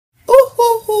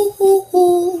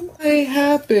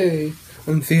happy.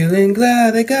 I'm feeling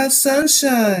glad I got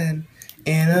sunshine.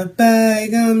 In a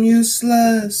bag, I'm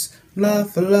useless.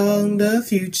 Not for long, the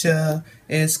future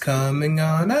is coming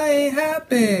on. I ain't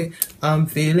happy. I'm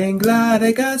feeling glad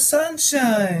I got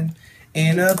sunshine.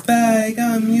 In a bag,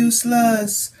 I'm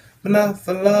useless. But not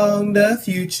for long, the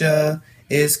future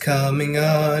is coming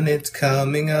on. It's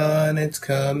coming on. It's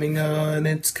coming on.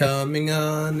 It's coming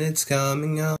on. It's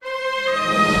coming on.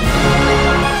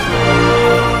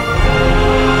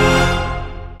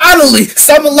 Finally,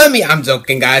 someone let me. I'm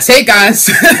joking, guys. Hey, guys.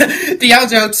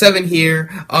 Deondre 7 here.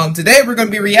 Today we're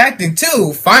gonna be reacting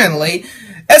to finally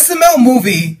SML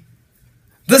movie,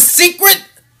 The Secret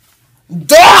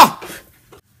Door.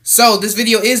 So this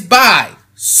video is by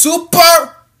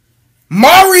Super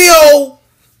Mario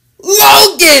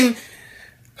Logan.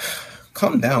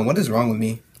 Calm down. What is wrong with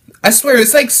me? I swear,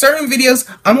 it's like certain videos.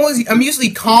 I'm usually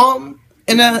calm,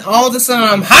 and then all of a sudden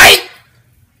I'm hype.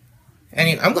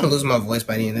 And I'm gonna lose my voice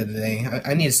by the end of the day.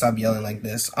 I need to stop yelling like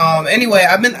this. Anyway,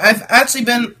 I've actually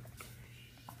been.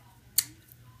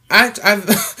 I've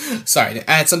sorry,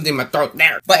 I had something in my throat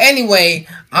there. But anyway,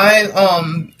 I've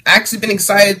actually been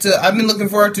excited to. I've been looking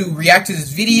forward to react to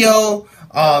this video.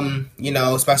 You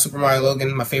know, it's by Super Mario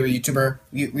Logan, my favorite YouTuber.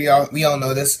 We all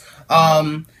know this. I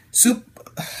was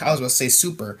about to say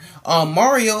Super.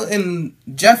 Mario and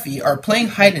Jeffy are playing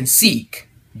hide and seek.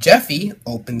 Jeffy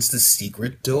opens the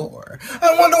secret door.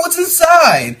 I wonder what's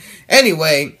inside.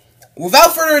 Anyway,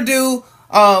 without further ado,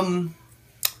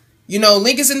 you know,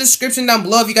 link is in the description down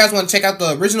below if you guys want to check out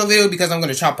the original video, because I'm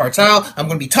going to chop parts out. I'm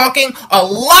going to be talking a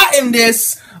lot in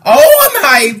this. Oh, I'm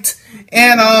hyped.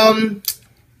 And,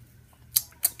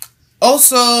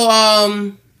 also,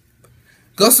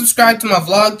 go subscribe to my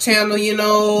vlog channel, you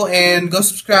know, and go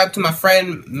subscribe to my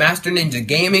friend Master Ninja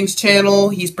Gaming's channel.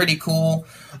 He's pretty cool.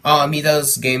 He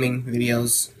does gaming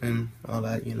videos and all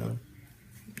that, you know.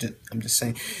 I'm just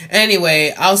saying.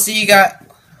 Anyway, I'll see you guys.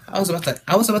 I was about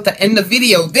to end the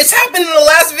video. This happened in the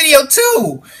last video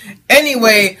too.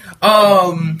 Anyway,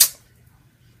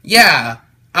 yeah.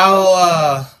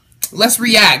 Let's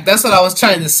react. That's what I was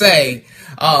trying to say.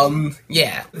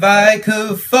 Yeah. If I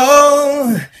could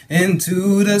fall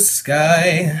into the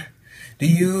sky, do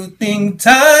you think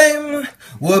time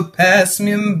would pass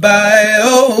me by?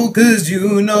 Oh, 'cause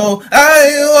you know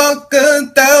I walk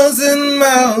 1,000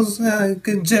 miles. I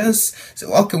could just...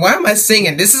 Okay, why am I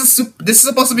singing? This is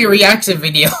supposed to be a reaction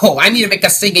video. I need to make a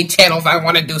singing channel if I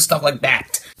want to do stuff like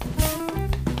that.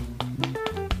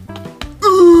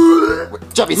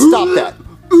 Jeffy, stop that.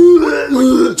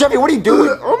 Jeffy, what are you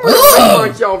doing? I'm gonna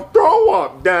make myself throw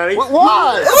up, Daddy.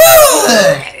 Why?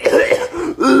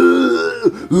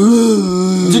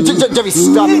 Jeffy,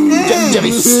 stop it.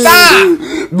 Jeffy, Stop!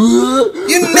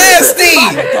 You nasty!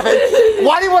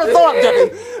 Why do you want to throw up,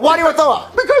 Jeffy? Why do you want to throw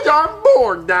up? Because I'm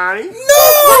bored, Daddy.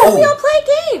 No! We all play a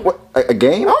game. What, a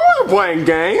game? I want to play a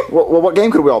game. What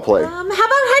game could we all play? How about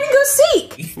hide and go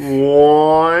seek? 1.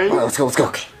 All right, let's go.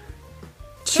 Okay.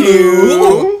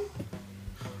 2.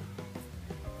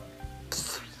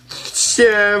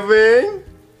 7.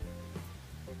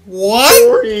 What?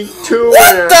 42.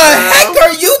 What the heck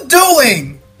are you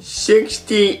doing?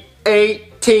 60,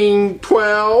 18,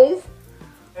 12.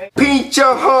 Pizza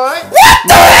Hut. What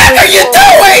the heck are you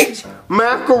doing?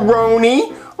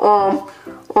 Macaroni.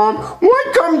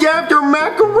 What comes after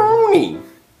macaroni?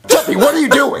 Jeffy, what are you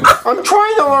doing? I'm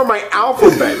trying to learn my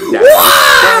alphabet, Daddy.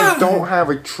 I don't have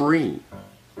a tree.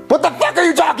 What the fuck are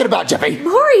you talking about, Jeffy?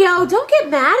 Mario, don't get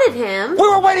mad at him. We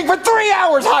were waiting for 3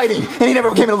 hours hiding, and he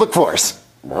never came in to look for us.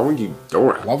 Why would you do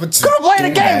it? Why would you We're playing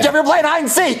a do game, that? Jeffy. We're playing hide and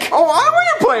seek. Oh, I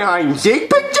want to play hide and seek,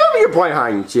 but Jeffy, you play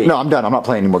hide and seek. No, I'm done. I'm not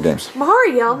playing any more games.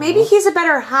 Mario, maybe he's a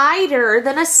better hider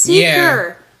than a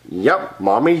seeker. Yep,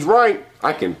 Mommy's right.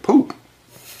 I can poop.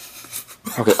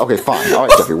 Okay, fine. All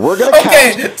right, Jeffy, we're gonna count.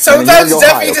 Okay, sometimes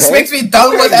Jeffy just makes me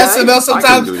done with Daddy, SML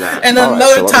sometimes, do that. and All right,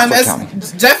 another so time let's start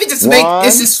counting. Jeffy just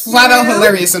it's just flat out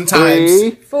hilarious sometimes.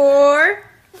 3, 4,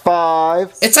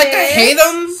 5, It's like I hate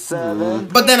him, 7,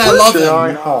 but then I love Should I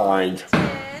him. hide?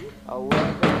 11,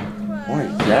 What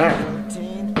is that?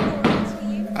 13.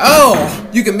 Oh,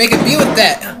 you can make a deal with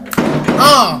that.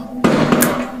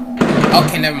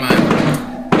 Okay, never mind.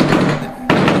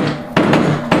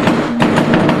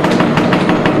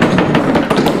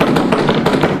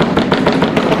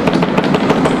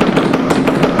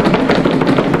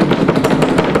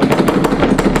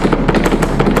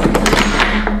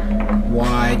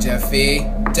 Why, Jeffy?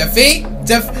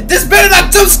 This better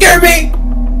not jump scare me!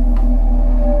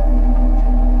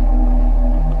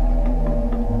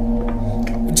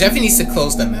 Jeffy needs to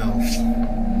close the mouth.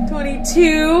 22,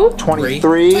 22,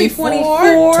 23,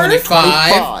 24,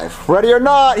 25. Ready or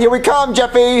not, here we come,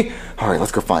 Jeffy. All right,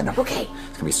 let's go find him. Okay.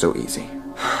 It's gonna be so easy.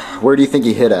 Where do you think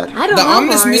he hid at? I don't The know,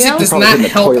 ominous Mario. music does Probably not in the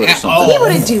help toilet or at something. He all.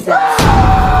 wouldn't do that.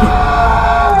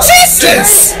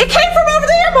 Jesus! It came from over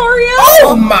there, Mario.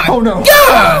 Oh my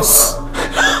gosh!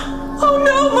 Oh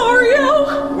no, Mario.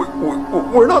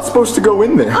 We're not supposed to go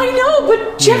in there. I know,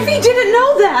 but Jeffy didn't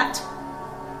know that.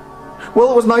 Well,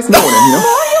 it was nice knowing him, you know?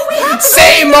 Mario, we have to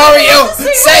Same, Mario!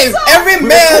 Same! Every We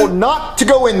were told man! not to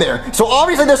go in there. So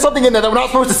obviously there's something in there that we're not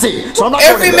supposed to see. So I'm not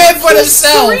Every going in man there. for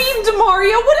themselves! screamed,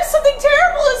 Mario. What if something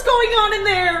terrible is going on in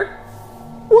there?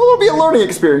 Well, it'll be a learning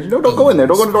experience. You know, don't go in there.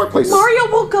 Don't go to dark places. Mario,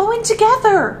 we'll go in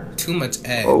together. Too much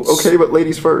edge. Oh, okay, but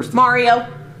ladies first. Mario.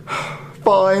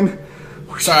 Fine.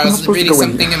 Sorry, I was supposed to reading go in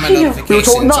something here. in my We were notifications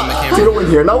told on my not to camera. go in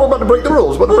here. Now we're about to break the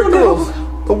rules. We're about to break the rules.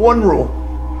 The one rule.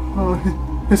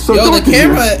 It's so Yo, dark the in here.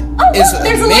 camera Oh, is look,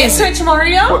 there's a light amazing. switch,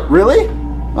 Mario. What, really?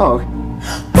 Oh.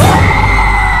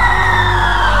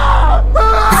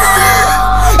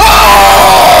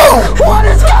 What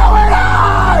is going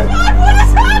on? What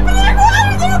is happening? Why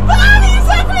are there bodies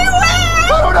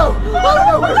everywhere? I don't know.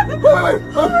 Wait.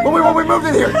 When we moved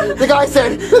in here, the guy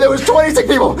said that there was 26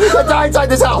 people that died inside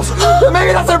this house. And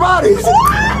maybe that's their bodies.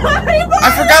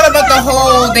 I forgot about the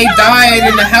whole they died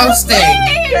in the house thing.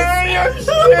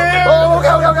 Oh,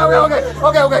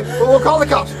 okay. We'll call the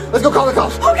cops. Let's go call the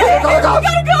cops. Okay, Call the cops. we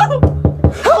gotta go.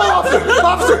 Hello, officer,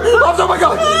 oh my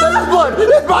God. There's blood.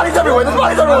 There's bodies everywhere. All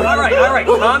right.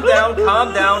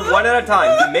 Calm down, one at a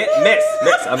time. Miss.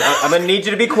 I'm gonna need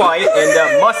you to be quiet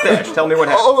and mustache. Tell me what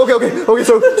happened. Oh, okay.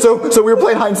 So we were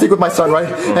playing hide and seek with my son, right?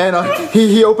 And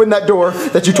he opened that door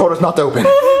that you told us not to open.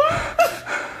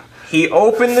 He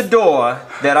opened the door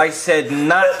that I said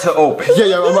not to open.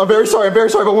 Yeah, I'm very sorry,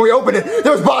 but when we opened it,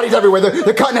 there was bodies everywhere.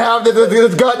 They're cut in half,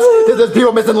 there's guts, there's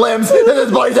people missing limbs,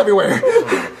 there's bodies everywhere.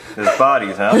 There's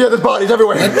bodies, huh? Yeah, there's bodies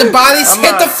everywhere. The bodies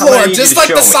hit the I'm floor, gonna need just you like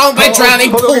to the show song by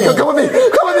Drowning Okay, Pool. come with me.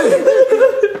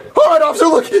 All right, officer,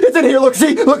 look, it's in here. Look,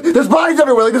 see, look, there's bodies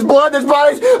everywhere. Like, there's blood, there's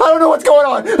bodies. I don't know what's going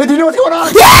on. Do you know what's going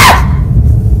on?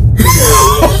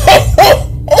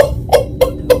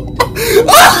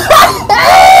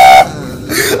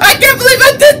 I can't believe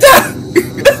I did that!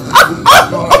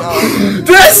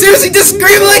 Did I seriously just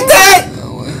scream like that?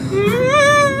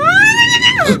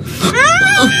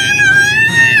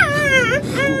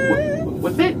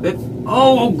 What's that?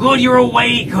 Oh, good, you're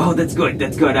awake. Oh, that's good.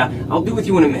 I'll be with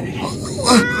you in a minute. What's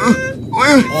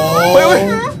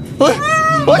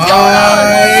going on?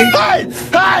 Hey, gosh. what's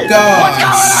going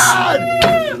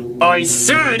on? I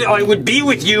said I would be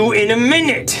with you in a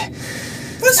minute.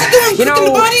 What's he doing? You Cooking the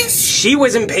know, bodies? she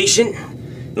was impatient.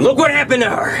 Look what happened to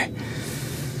her.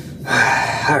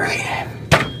 All right.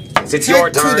 It's your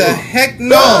Heck to turn. the heck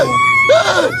no!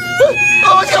 Oh,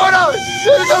 what's going on?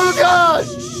 Oh, God.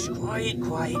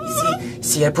 Quiet.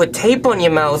 See, I put tape on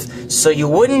your mouth so you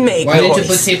wouldn't make Why noise. did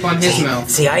you put tape on his mouth?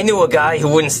 See, I knew a guy who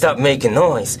wouldn't stop making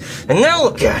noise. And now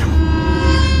look at him.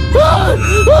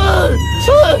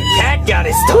 Cat got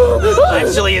his tongue.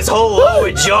 Actually, his whole lower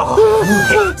jaw.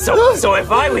 So if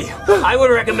I were you, I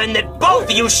would recommend that both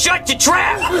of you shut your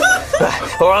trap.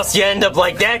 Or else you end up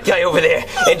like that guy over there.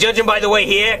 And judging by the way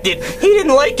he acted, he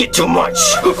didn't like it too much.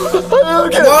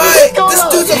 What? This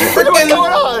dude's a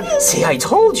freaking... See, I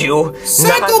told you not to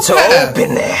Psychopath.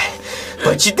 open that.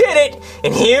 But you did it,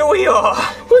 and here we are.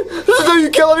 So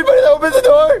you kill everybody that opens the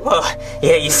door? Well,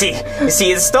 yeah, you see,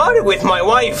 it started with my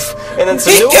wife, and then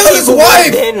some He new killed his people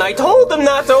wife! walked in. I told them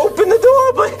not to open the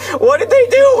door, but what did they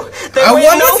do? They I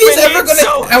wouldn't wonder if he's open ever it, gonna-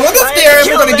 so I wonder if I they're had to ever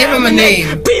kill gonna give them, him a and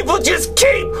then name. People just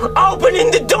keep opening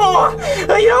the door.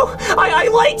 You know, I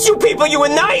liked you people. You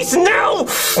were nice. Now,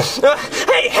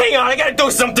 hey, hang on, I gotta do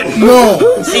something. No!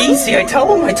 See, I tell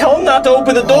them not to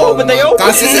open the door, but they open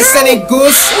Das it. ist eine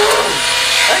Goose.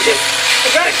 I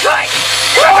gotta cut.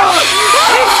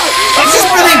 It's just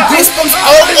really goosebumps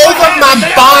all over my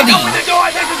body. Open the door.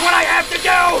 This is what I have to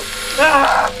do.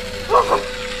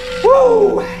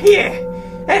 Woo! Yeah,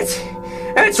 that's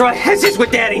right. That's just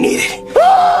what Daddy needed.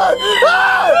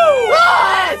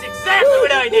 That's exactly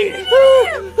what I needed.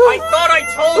 I thought I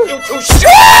told you to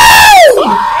shut.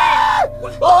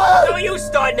 No, you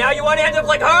start now. You want to end up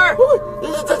like her?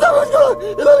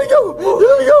 Let me go.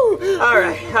 All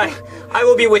right, I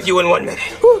will be with you in 1 minute.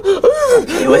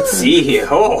 Okay, let's see here.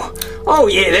 Oh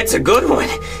yeah, that's a good one.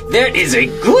 That is a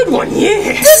good one,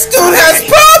 yeah. This dude has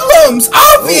problems,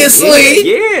 obviously.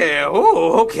 Yeah.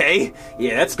 Oh, okay.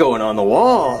 Yeah, that's going on the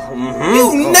wall.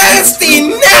 You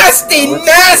nasty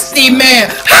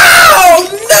man. Ow,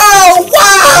 no,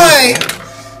 why?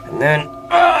 And then,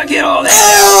 get all that.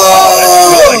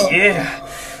 Ew. Good, yeah.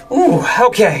 Ooh,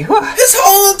 okay. His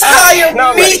whole entire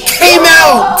meat came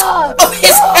out of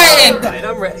his head. Alright,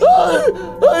 I'm ready.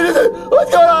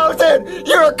 What's going on, Austin?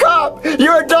 You're a cop.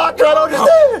 You're a doctor. I don't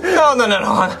understand.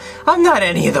 No. I'm not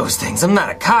any of those things. I'm not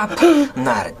a cop. I'm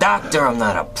not a doctor. I'm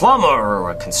not a plumber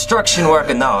or a construction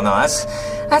worker. No,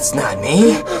 that's not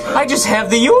me. I just have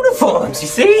the uniforms, you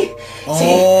see?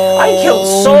 I killed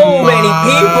so many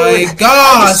people. My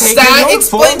gosh, that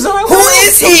explains. Who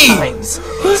is he?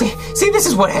 See, this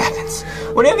is what happens.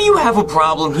 Whenever you have a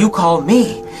problem, you call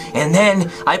me. And then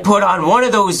I put on one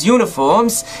of those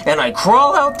uniforms, and I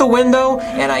crawl out the window,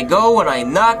 and I go and I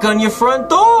knock on your front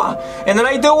door. And then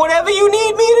I do whatever you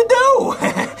need me to do.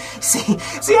 See,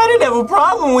 I didn't have a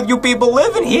problem with you people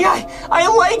living here. I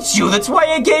liked you. That's why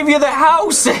I gave you the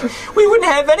house. We wouldn't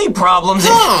have any problems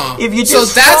if you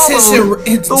just this is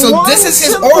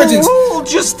his origins. Rule.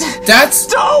 Just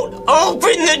don't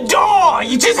open the door.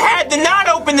 You just had to not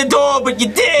open the door, but you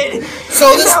did.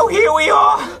 So now here we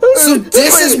are. So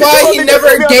this is why he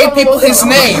never gave people his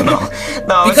name.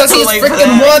 No, because he's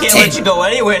freaking wanted. I can't let you go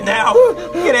anywhere now.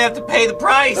 You're gonna have to pay the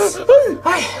price.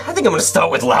 I think I'm gonna start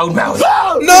with loudmouth.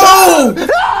 No!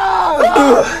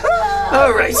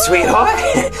 All right, sweetheart.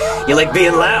 You like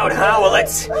being loud, huh? Well,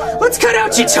 let's cut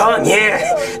out your tongue. Yeah,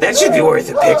 that should be worth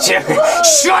a picture.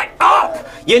 Shut up!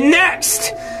 You're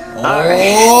next. All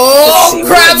right. Oh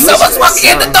crap! Someone's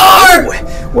walking in the door.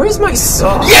 Where's my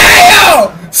son?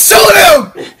 Yeah! Shoot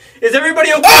him! Is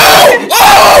everybody okay?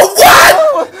 Oh!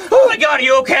 What? Oh my God, are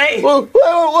you okay? What's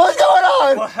going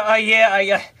on? Well,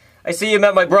 I see you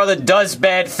met my brother Does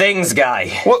Bad Things guy.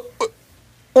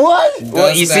 What?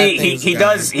 Well, you see, he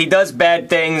does bad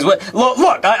things. Look,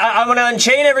 I'm gonna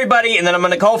unchain everybody, and then I'm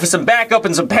gonna call for some backup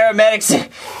and some paramedics.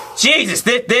 Jesus,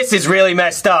 this is really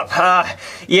messed up.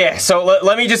 Yeah, so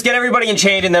let me just get everybody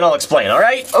enchained, and then I'll explain, all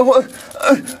right? What?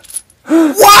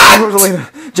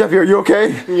 Rosalina, Jeffy, are you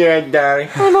okay? Yeah, Daddy.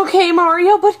 I'm okay,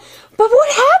 Mario, but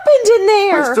what happened in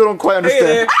there? I still don't quite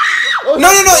understand. No,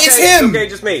 it's him. Okay,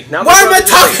 just me. Now why am I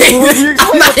talking?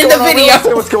 I'm not in the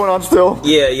video. What's going on still?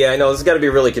 Yeah, I know. This has got to be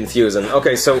really confusing.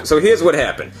 Okay, so here's what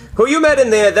happened. Who you met in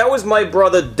there, that was my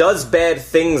brother Does Bad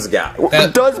Things guy.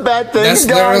 Does Bad Things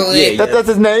guy? That's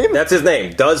his name? That's his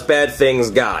name. Does Bad Things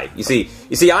guy. You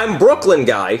see, I'm Brooklyn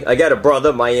guy. I got a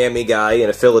brother, Miami guy, and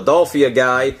a Philadelphia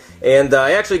guy. And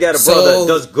I actually got a brother that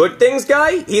does good things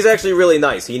guy. He's actually really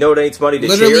nice. He donates money to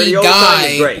charity all the time.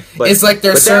 He's great. It's like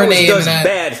their surname. Does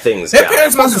bad things their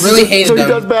parents must have really hated them. So he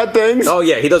does bad things? Oh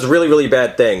yeah, he does really, really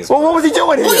bad things. Well, what was he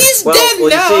doing here? Well, he's dead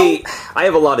now. You see, I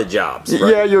have a lot of jobs.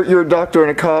 Right? Yeah, you're a doctor and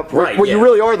a cop. Right, well, you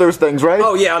really are those things, right?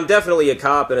 Oh yeah, I'm definitely a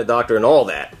cop and a doctor and all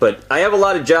that. But I have a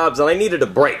lot of jobs and I needed a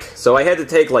break. So I had to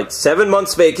take like 7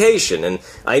 months vacation and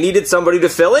I needed somebody to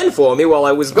fill in for me while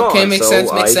I was gone. Okay, makes sense.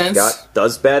 I got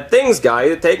Does Bad Things guy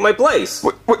to take my place.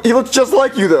 He looks just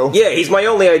like you, though. Yeah, he's my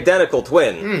only identical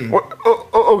twin.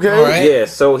 Okay. Right. Yeah,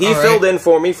 so he filled in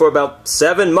for me for about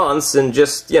 7 months and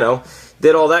just,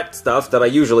 did all that stuff that I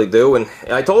usually do. And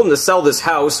I told him to sell this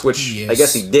house, which I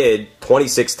guess he did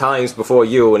 26 times before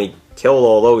you, and he killed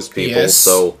all those people.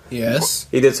 So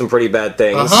he did some pretty bad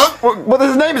things. Well,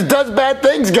 his name is Does Bad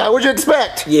Things guy. What'd you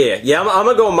expect? Yeah, I'm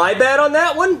gonna go my bad on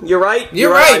that one. You're right.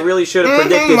 You're right. I really should have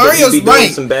predicted Mario's that you'd be doing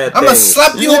some bad things. I'm gonna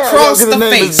slap you across the his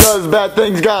name face. Is Does Bad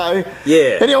Things guy.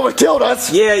 Yeah. And he almost killed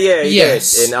us. Yeah, he did.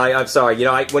 And I'm sorry.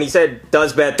 When he said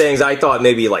does bad things, I thought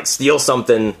maybe like steal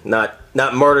something, not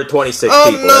murder 26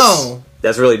 people. No.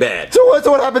 That's really bad. So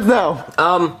what happens now?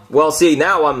 Well, see,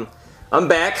 now I'm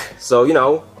back, so,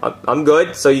 I'm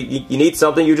good. So you need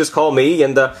something, you just call me,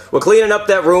 and we're cleaning up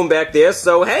that room back there,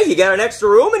 so hey, you got an extra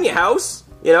room in your house.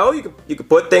 You could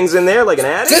put things in there like an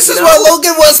attic. This is what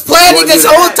Logan was planning this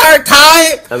whole entire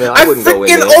time. I mean, I wouldn't go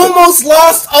in there, almost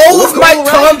lost all of my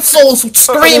tonsils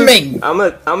screaming. I'm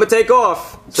gonna take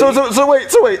off. So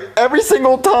wait. Every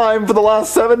single time for the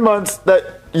last 7 months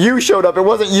that you showed up, it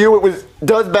wasn't you, it was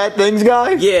Does Bad Things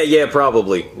guy? Yeah,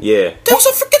 probably. Yeah. There's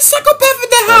a freaking psychopath in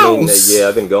the house.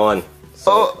 I've been gone.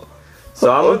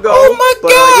 So I'm gonna go. Oh my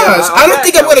gosh! I don't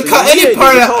think I'm gonna cut any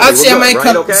part of. Actually, I might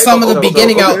cut some of the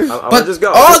beginning out. But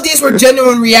all of these were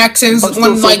genuine reactions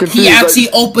when, he actually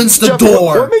opens the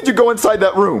door. What made you go inside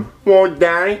that room? Well,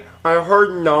 Daddy, I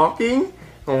heard knocking,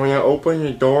 and when I opened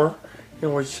the door, it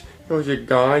was a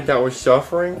guy that was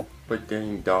suffering, but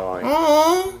then he died.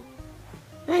 Aww.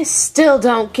 I still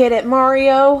don't get it,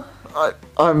 Mario.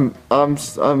 I'm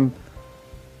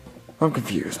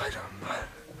confused. I don't.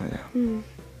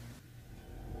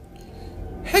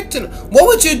 Hector, what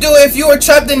would you do if you were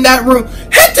trapped in that room?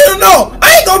 Hector, no!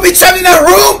 I ain't gonna be trapped in that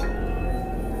room!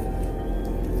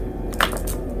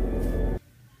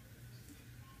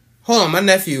 Hold on, my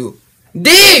nephew.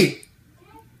 D!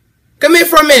 Come here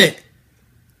for a minute.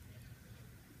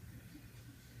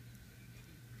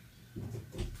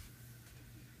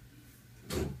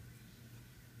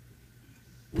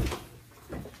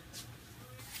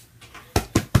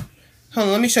 Hold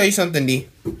on, let me show you something, D.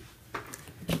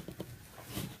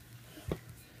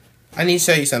 I need to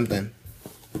show you something.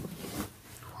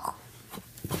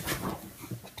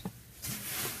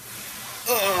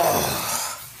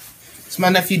 It's my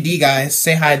nephew D, guys.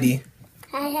 Say hi, D.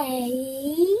 Hi.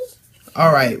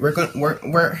 All right, we're gonna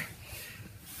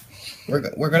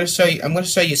show you. I'm gonna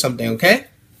show you something, okay?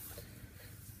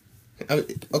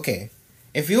 Okay.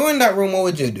 If you were in that room, what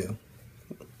would you do?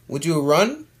 Would you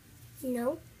run?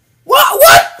 No.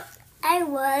 What? I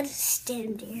would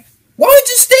stand there. Why would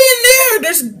you stay in there?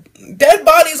 There's dead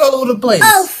bodies all over the place.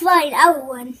 Oh, fine. I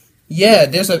will run. Yeah,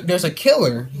 there's a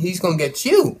killer. He's gonna get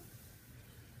you.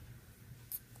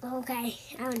 Okay,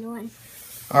 I will run.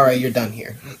 All right, you're done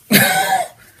here.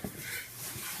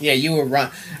 Yeah, you will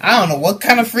run. I don't know what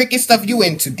kind of freaky stuff you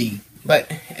into, D.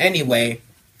 But anyway,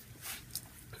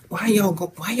 why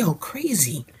y'all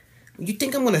crazy? You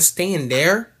think I'm gonna stay in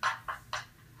there?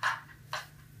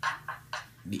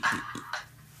 Do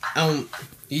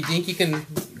you think you can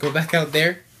go back out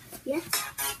there? Yeah.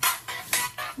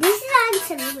 This is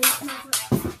actually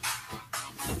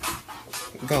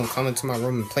Go and come into my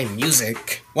room and play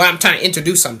music. Well, I'm trying to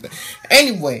introduce something.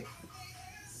 Anyway.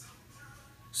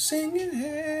 Singing,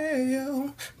 hey,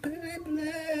 yo, baby,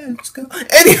 let's go.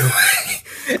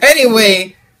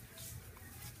 Anyway.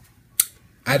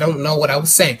 I don't know what I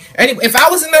was saying. Anyway, if I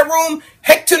was in that room,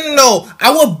 heck to no,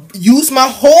 I would use my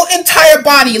whole entire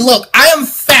body. Look, I am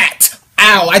fat.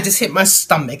 Ow, I just hit my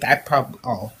stomach.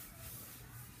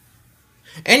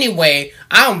 Anyway,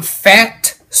 I'm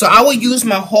fat, so I will use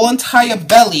my whole entire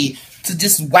belly to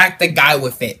just whack the guy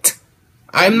with it.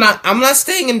 I'm not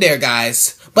staying in there,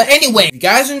 guys. But anyway, if you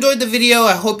guys enjoyed the video,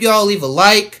 I hope you all leave a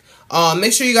like.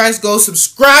 Make sure you guys go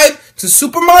subscribe to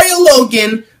Super Mario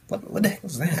Logan. What the heck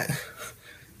was that?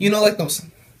 You know, like those.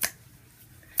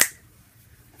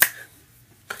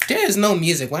 There is no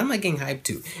music. Why am I getting hyped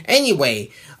to?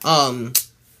 Anyway,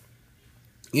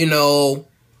 you know,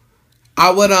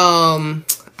 I would, I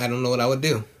don't know what I would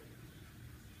do.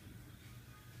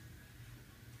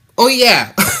 Oh,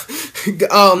 yeah.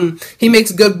 He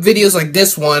makes good videos like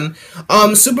this one.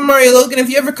 Super Mario Logan, if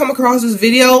you ever come across this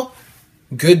video,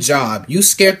 good job. You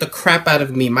scared the crap out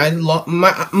of me. My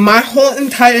whole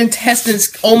entire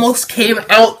intestines almost came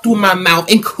out through my mouth,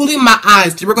 including my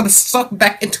eyes. They were going to suck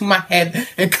back into my head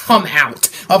and come out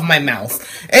of my mouth.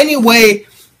 Anyway.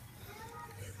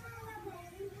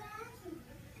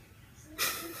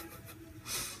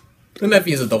 The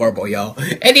nephew's adorable, y'all.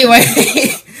 Anyway,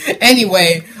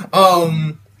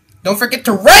 don't forget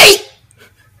to rate,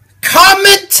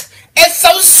 comment, and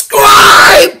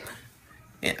subscribe!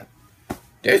 Yeah.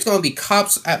 There's gonna be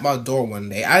cops at my door one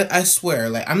day. I swear.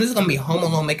 Like, I'm just gonna be home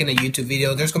alone making a YouTube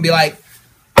video. There's gonna be like,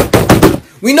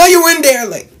 we know you were in there.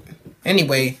 Like,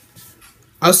 anyway,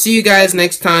 I'll see you guys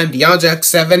next time. Deondre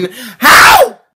 7.